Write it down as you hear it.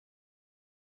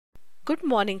Good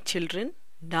morning, children.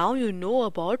 Now you know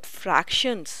about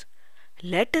fractions.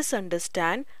 Let us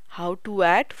understand how to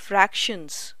add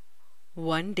fractions.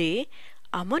 One day,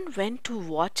 Aman went to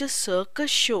watch a circus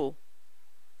show.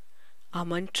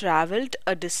 Aman traveled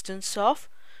a distance of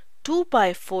 2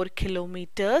 by 4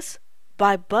 kilometers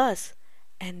by bus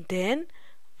and then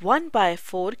 1 by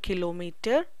 4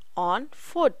 kilometer on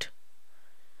foot.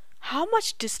 How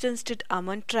much distance did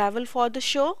Aman travel for the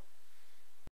show?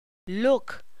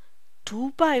 Look,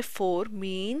 2 by 4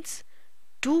 means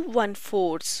 2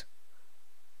 1/4.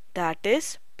 That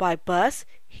is, by bus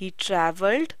he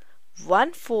travelled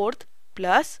 1/4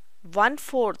 plus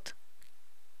 1/4.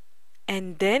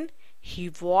 And then he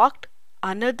walked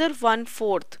another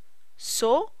 1/4.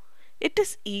 So it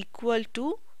is equal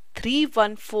to 3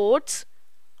 1/4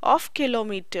 of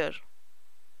kilometer.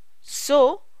 So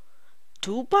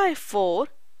 2 by 4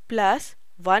 plus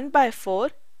 1 by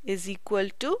 4 is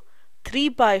equal to 3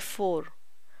 by 4.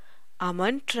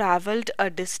 Aman travelled a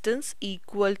distance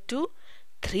equal to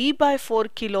 3 by 4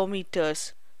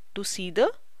 kilometers to see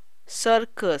the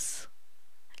circus.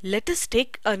 Let us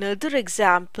take another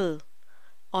example.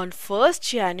 On 1st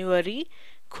January,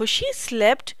 Khushi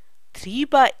slept 3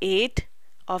 by 8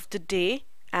 of the day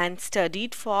and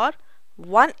studied for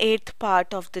 1/8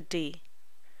 part of the day.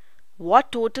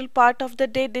 What total part of the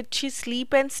day did she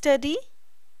sleep and study?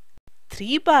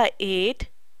 3 by 8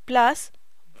 plus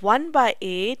 1 by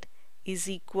 8 is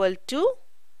equal to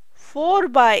 4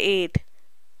 by 8.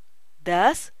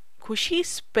 Thus, Khushi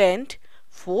spent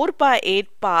 4 by 8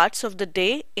 parts of the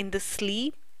day in the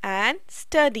sleep and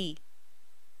study.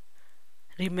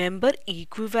 Remember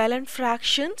equivalent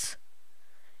fractions?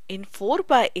 In 4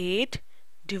 by 8,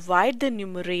 divide the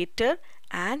numerator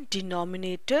and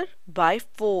denominator by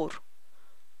 4.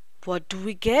 What do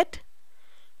we get?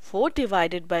 4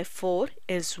 divided by 4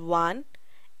 is 1.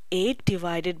 8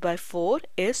 divided by 4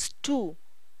 is 2.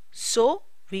 So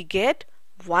we get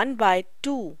 1 by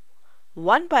 2.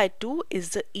 1 by 2 is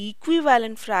the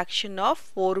equivalent fraction of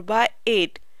 4 by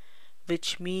 8,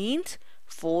 which means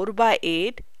 4 by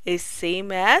 8 is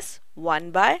same as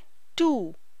 1 by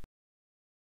 2.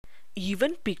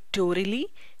 Even pictorially,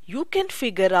 you can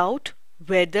figure out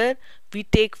whether we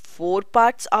take 4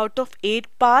 parts out of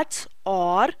 8 parts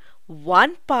or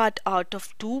 1 part out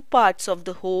of 2 parts of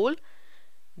the whole.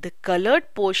 The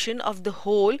colored portion of the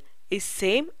whole is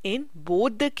same in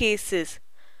both the cases.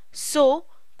 So,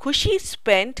 Khushi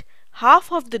spent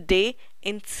half of the day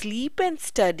in sleep and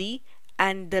study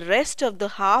and the rest of the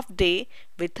half day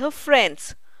with her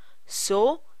friends.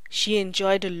 So, she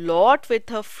enjoyed a lot with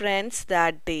her friends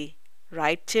that day.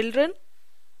 Right, children?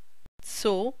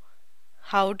 So,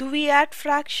 how do we add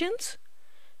fractions?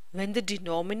 When the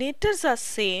denominators are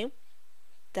same,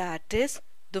 that is,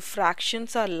 the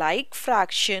fractions are like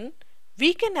fraction,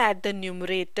 we can add the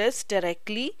numerators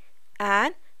directly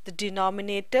and the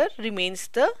denominator remains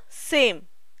the same.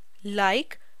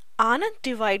 Like Anand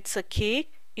divides a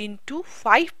cake into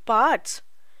 5 parts.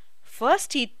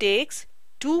 First he takes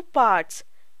 2 parts,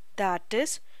 that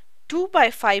is 2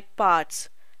 by 5 parts.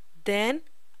 Then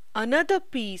another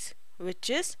piece which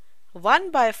is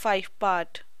 1 by 5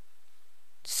 part.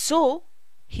 So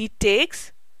he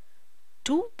takes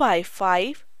 2 by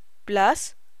 5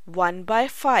 plus 1 by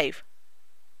 5.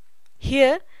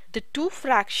 Here the two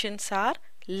fractions are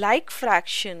like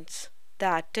fractions,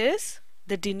 that is,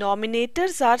 the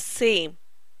denominators are same,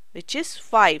 which is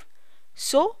 5.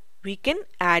 So we can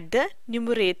add the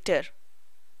numerator.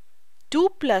 2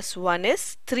 plus 1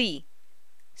 is 3.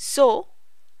 So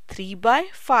 3 by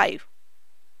 5.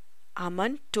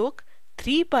 Aman took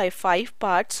 3 by 5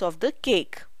 parts of the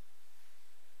cake.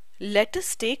 Let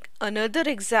us take another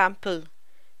example.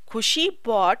 Khushi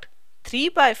bought 3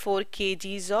 by 4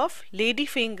 kgs of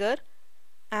ladyfinger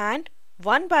and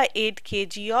 1 by 8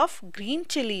 kg of green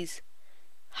chilies.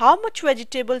 How much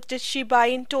vegetables did she buy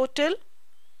in total?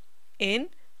 In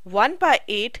 1 by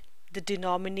 8, the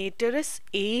denominator is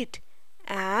 8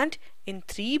 and in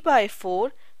 3 by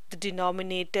 4, the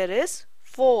denominator is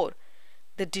 4.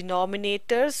 The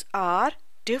denominators are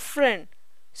different.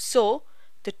 So,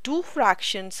 the two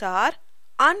fractions are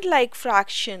unlike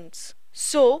fractions.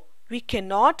 So, we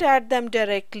cannot add them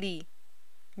directly.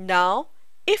 Now,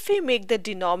 if we make the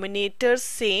denominators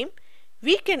same,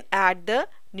 we can add the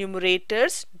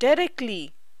numerators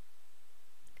directly.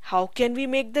 How can we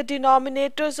make the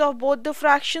denominators of both the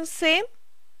fractions same?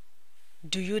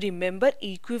 Do you remember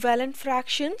equivalent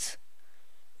fractions?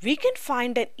 We can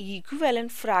find an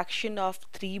equivalent fraction of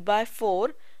 3 by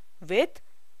 4 with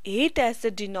 8 as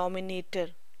the denominator.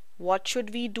 What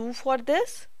should we do for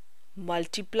this?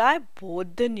 Multiply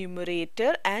both the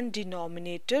numerator and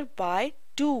denominator by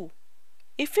 2.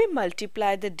 If we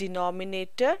multiply the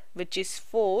denominator, which is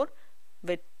 4,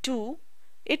 with 2,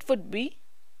 it would be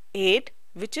 8,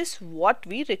 which is what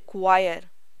we require.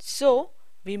 So,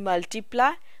 we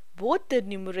multiply both the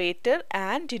numerator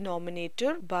and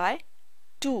denominator by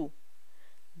 2.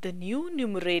 The new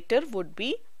numerator would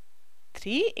be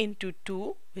 3 into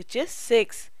 2, which is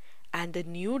 6, and the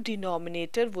new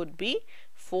denominator would be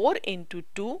 4 into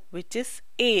 2, which is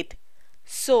 8.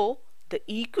 So, the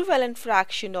equivalent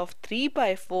fraction of 3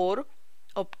 by 4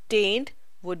 obtained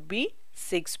would be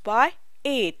 6 by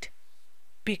 8.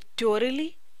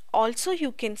 Pictorially, also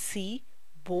you can see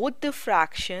both the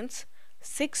fractions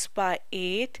 6 by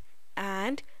 8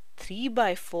 and 3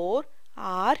 by 4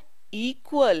 are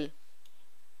equal.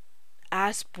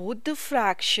 As both the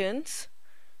fractions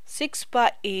 6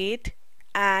 by 8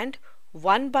 and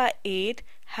 1 by 8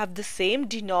 have the same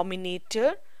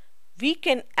denominator, we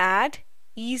can add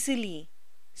easily.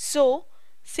 So,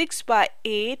 6 by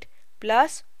 8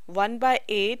 plus 1 by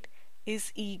 8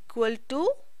 is equal to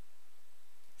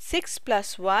 6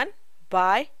 plus 1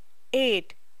 by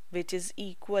 8, which is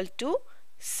equal to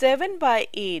 7 by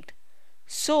 8.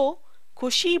 So,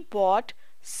 Khushi bought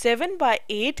 7 by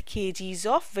 8 kgs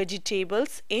of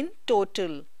vegetables in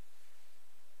total.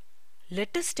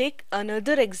 Let us take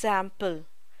another example.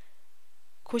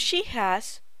 Khushi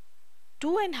has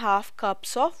 2.5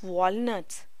 cups of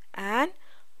walnuts and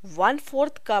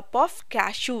 1/4 cup of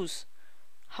cashews.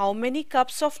 How many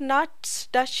cups of nuts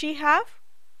does she have?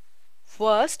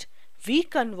 First, we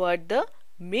convert the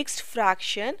mixed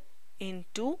fraction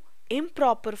into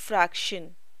improper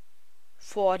fraction.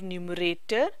 For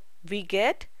numerator, we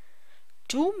get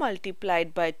 2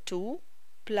 multiplied by 2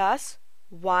 plus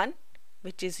 1,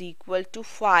 which is equal to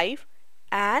 5,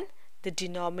 and the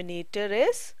denominator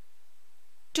is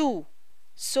 2.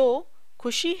 So,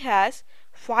 Khushi has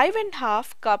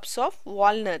 5.5 cups of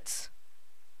walnuts.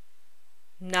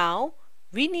 Now,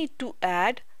 we need to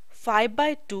add 5 by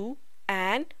 2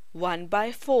 and 1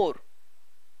 by 4.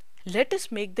 Let us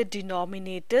make the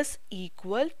denominators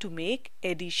equal to make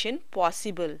addition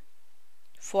possible.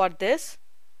 For this,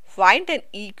 find an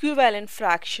equivalent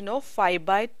fraction of 5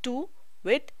 by 2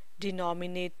 with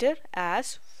denominator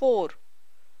as 4.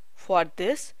 For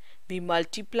this, we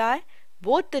multiply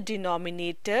both the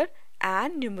denominator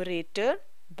and numerator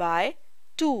by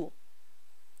 2.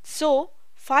 So,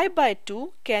 5 by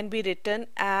 2 can be written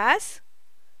as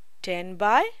 10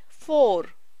 by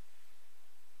 4.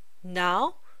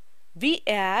 Now, we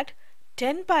add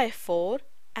 10 by 4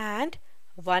 and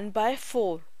 1 by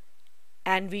 4,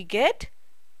 and we get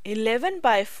 11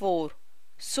 by 4.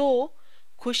 So,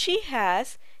 Khushi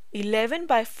has 11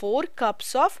 by 4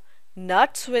 cups of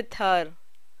nuts with her.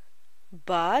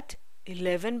 But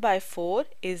 11 by 4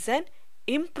 is an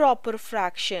improper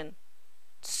fraction.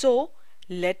 So,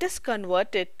 let us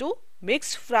convert it to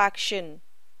mixed fraction.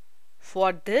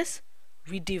 For this,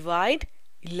 we divide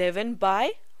 11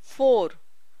 by 4.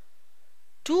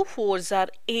 2 4s are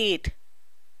 8.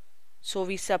 So,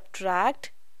 we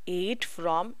subtract 8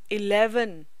 from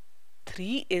 11.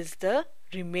 3 is the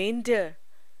remainder.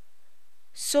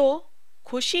 So,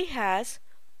 Khushi has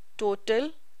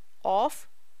total of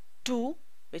 2,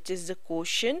 which is the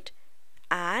quotient,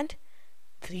 and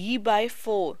 3 by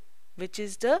 4, which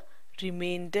is the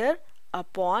remainder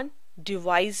upon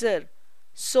divisor.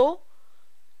 So,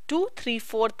 2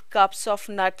 3/4 cups of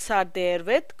nuts are there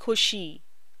with Khushi.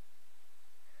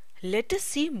 Let us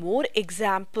see more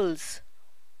examples.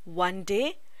 One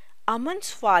day,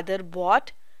 Aman's father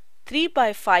bought 3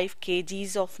 by 5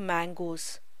 kgs of mangoes.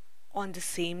 On the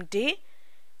same day,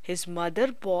 his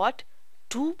mother bought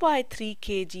 2 by 3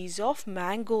 kgs of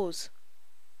mangoes.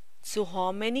 So,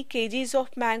 how many kgs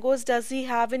of mangoes does he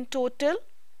have in total?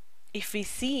 If we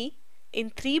see,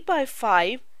 in 3 by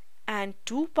 5 and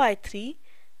 2 by 3,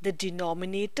 the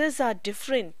denominators are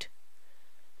different.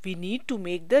 We need to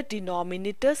make the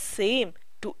denominators same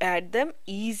to add them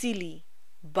easily.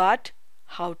 But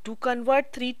how to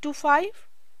convert 3 to 5?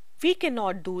 We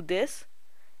cannot do this.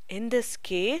 In this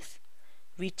case,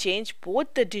 we change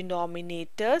both the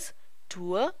denominators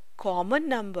to a common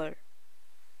number.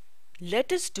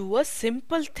 Let us do a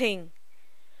simple thing.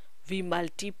 We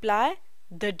multiply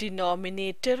the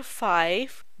denominator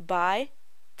 5 by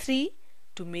 3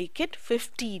 to make it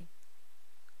 15.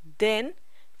 Then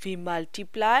we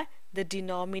multiply the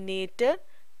denominator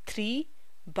 3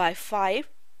 by 5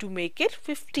 to make it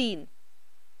 15.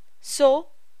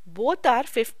 So, both are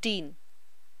 15.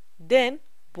 Then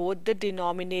both the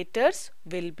denominators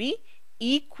will be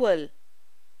equal.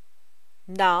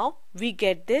 Now we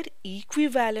get their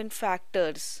equivalent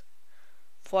factors.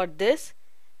 For this,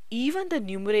 even the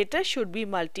numerator should be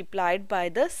multiplied by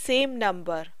the same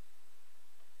number.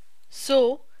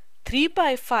 So 3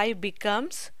 by 5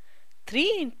 becomes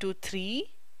 3 into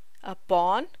 3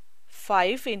 upon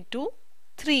 5 into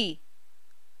 3,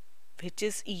 which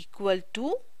is equal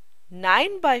to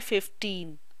 9 by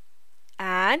 15,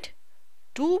 and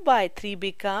 2 by 3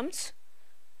 becomes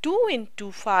 2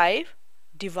 into 5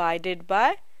 divided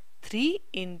by 3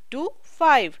 into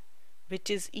 5, which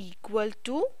is equal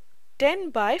to 10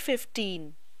 by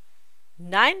 15.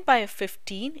 9 by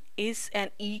 15 is an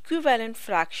equivalent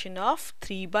fraction of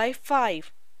 3 by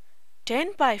 5.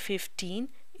 10 by 15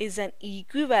 is an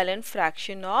equivalent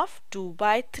fraction of 2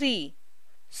 by 3.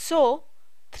 So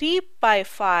 3 by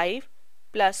 5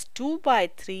 plus 2 by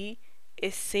 3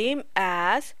 is same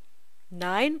as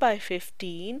 9 by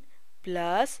 15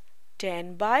 plus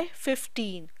 10 by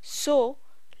 15. So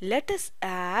let us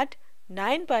add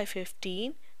 9 by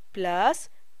 15 plus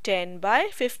 10 by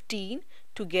 15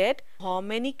 to get how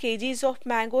many kgs of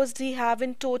mangoes we have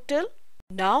in total.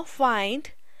 Now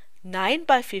find 9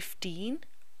 by 15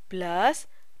 plus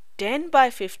 10 by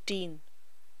 15.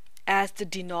 As the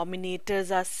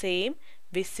denominators are same,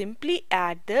 we simply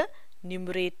add the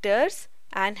numerators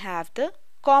and have the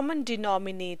common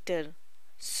denominator.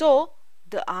 So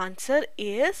the answer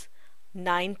is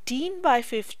 19 by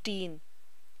 15.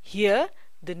 Here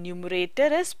the numerator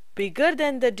is bigger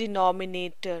than the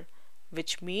denominator,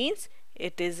 which means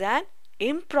it is an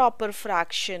improper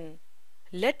fraction.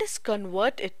 Let us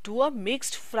convert it to a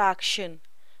mixed fraction.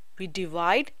 We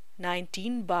divide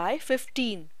 19 by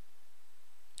 15.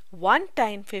 1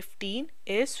 times 15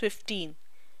 is 15.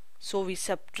 So we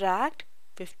subtract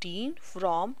 15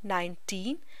 from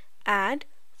 19 and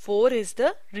 4 is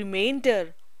the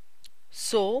remainder.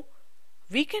 So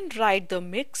we can write the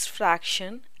mixed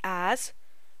fraction as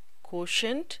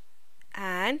quotient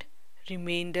and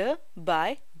remainder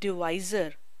by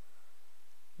divisor.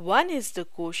 1 is the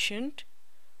quotient,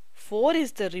 4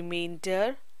 is the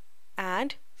remainder,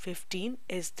 and 15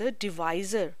 is the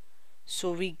divisor.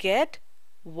 So we get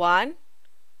 1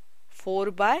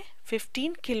 4 by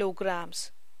 15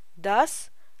 kilograms. Thus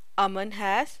Aman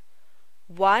has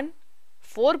 1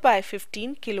 4 by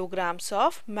 15 kilograms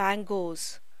of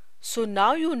mangoes. So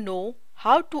now you know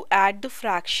how to add the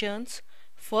fractions,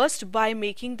 first by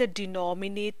making the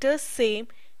denominators same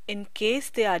in case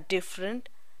they are different,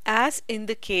 as in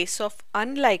the case of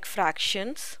unlike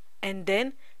fractions, and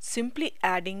then simply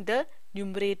adding the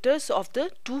numerators of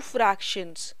the two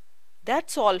fractions.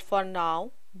 That's all for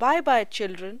now. Bye bye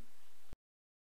children.